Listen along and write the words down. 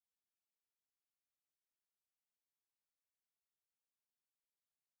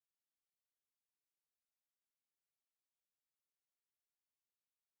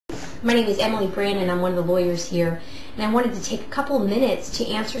My name is Mapp Brannon. I'm one of the lawyers here, and I wanted to take a couple of minutes to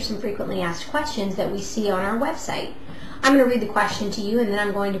answer some frequently asked questions that we see on our website. I'm going to read the question to you, and then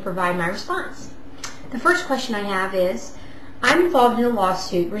I'm going to provide my response. The first question I have is, I'm involved in a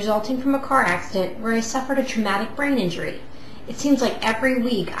lawsuit resulting from a car accident where I suffered a traumatic brain injury. It seems like every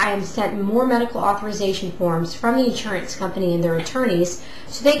week I am sent more medical authorization forms from the insurance company and their attorneys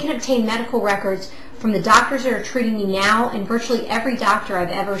so they can obtain medical records from the doctors that are treating me now and virtually every doctor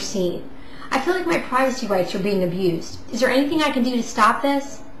I've ever seen. I feel like my privacy rights are being abused. Is there anything I can do to stop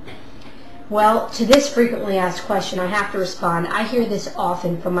this? Well, to this frequently asked question, I have to respond. I hear this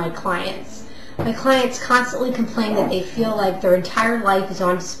often from my clients. My clients constantly complain that they feel like their entire life is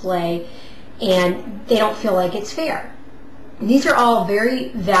on display and they don't feel like it's fair. These are all very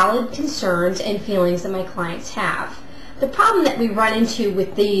valid concerns and feelings that my clients have. The problem that we run into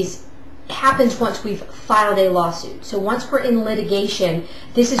with these happens once we've filed a lawsuit. So once we're in litigation,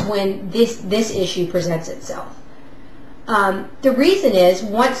 this is when this issue presents itself. The reason is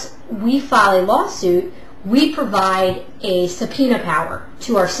once we file a lawsuit, we provide a subpoena power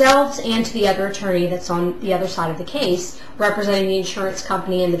to ourselves and to the other attorney that's on the other side of the case, representing the insurance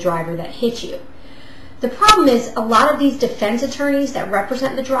company and the driver that hit you. The problem is a lot of these defense attorneys that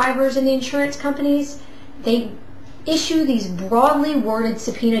represent the drivers and the insurance companies, they issue these broadly worded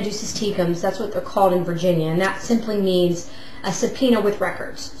subpoena ducis tecums. That's what they're called in Virginia, and that simply means a subpoena with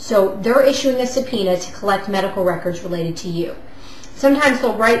records. So they're issuing a subpoena to collect medical records related to you. Sometimes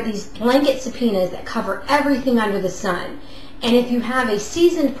they'll write these blanket subpoenas that cover everything under the sun. And if you have a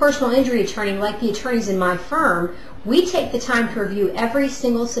seasoned personal injury attorney like the attorneys in my firm, we take the time to review every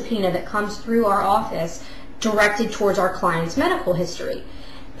single subpoena that comes through our office directed towards our client's medical history.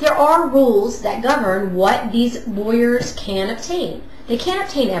 There are rules that govern what these lawyers can obtain. They can't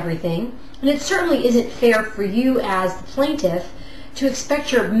obtain everything, and it certainly isn't fair for you as the plaintiff to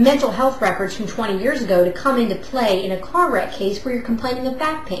expect your mental health records from 20 years ago to come into play in a car wreck case where you're complaining of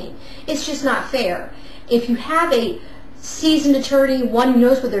back pain. It's just not fair. If you have a seasoned attorney, one who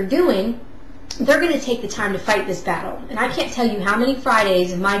knows what they're doing, they're going to take the time to fight this battle. And I can't tell you how many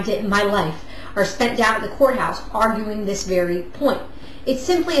Fridays of my life are spent down at the courthouse arguing this very point. It's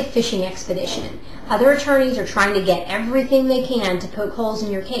simply a fishing expedition. Other attorneys are trying to get everything they can to poke holes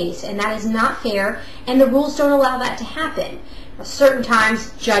in your case, and that is not fair, and the rules don't allow that to happen. Certain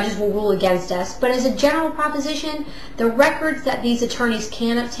times, judges will rule against us, but as a general proposition, the records that these attorneys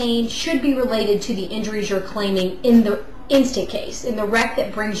can obtain should be related to the injuries you're claiming in the instant case, in the wreck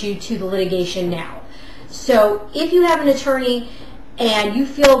that brings you to the litigation now. So if you have an attorney and you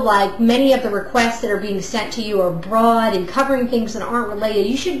feel like many of the requests that are being sent to you are broad and covering things that aren't related,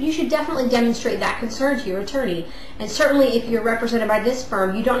 you should definitely demonstrate that concern to your attorney. And certainly if you're represented by this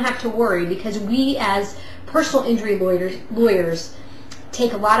firm, you don't have to worry, because we as personal injury lawyers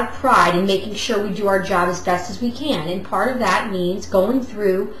take a lot of pride in making sure we do our job as best as we can. And part of that means going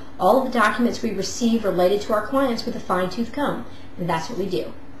through all of the documents we receive related to our clients with a fine-tooth comb. And that's what we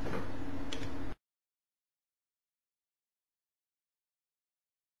do.